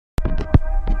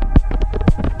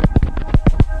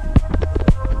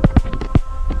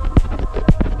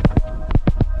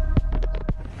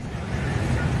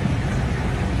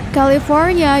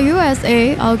California,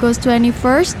 USA, August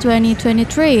 21st,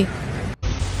 2023,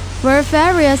 where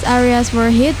various areas were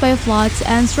hit by floods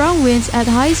and strong winds at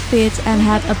high speeds and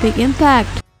had a big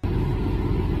impact.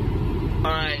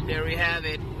 Alright, there we have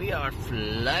it. We are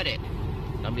flooded.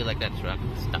 Don't be like that, truck.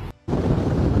 Stop.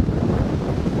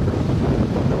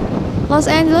 Los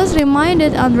Angeles remained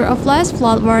under a flash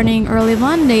flood warning early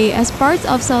Monday as parts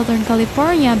of Southern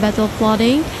California battled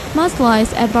flooding,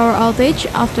 mudslides, and power outage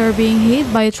after being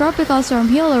hit by Tropical Storm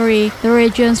Hilary, the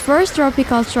region's first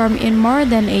tropical storm in more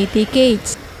than 8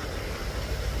 decades.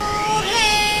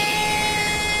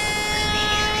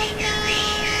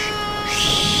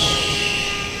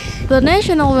 The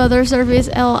National Weather Service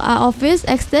LA office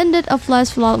extended a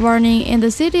flash flood warning in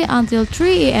the city until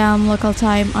 3 a.m. local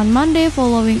time on Monday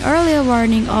following earlier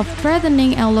warning of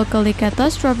threatening and locally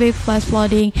catastrophic flash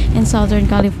flooding in Southern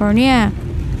California.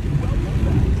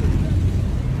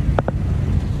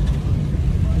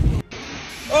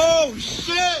 Oh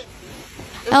shit!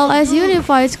 LA's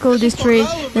Unified School District,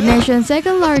 the nation's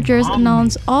second largest,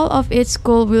 announced all of its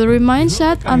schools will remain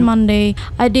shut on Monday,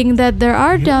 adding that there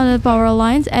are downed power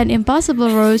lines and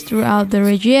impassable roads throughout the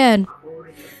region.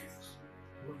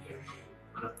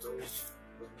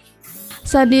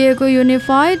 San Diego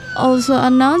Unified also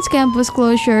announced campus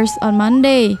closures on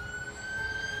Monday.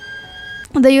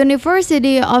 The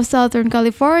University of Southern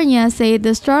California said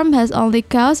the storm has only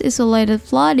caused isolated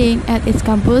flooding at its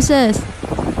campuses.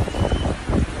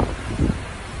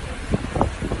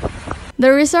 The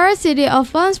resort city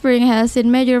of Palm Springs has seen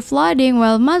major flooding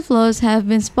while mudflows have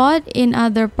been spotted in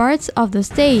other parts of the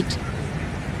state.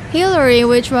 Hilary,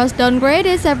 which was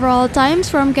downgraded several times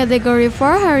from Category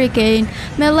 4 hurricane,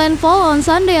 made landfall on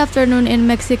Sunday afternoon in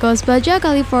Mexico's Baja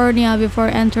California before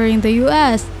entering the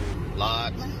U.S.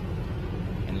 Lots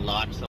and lots of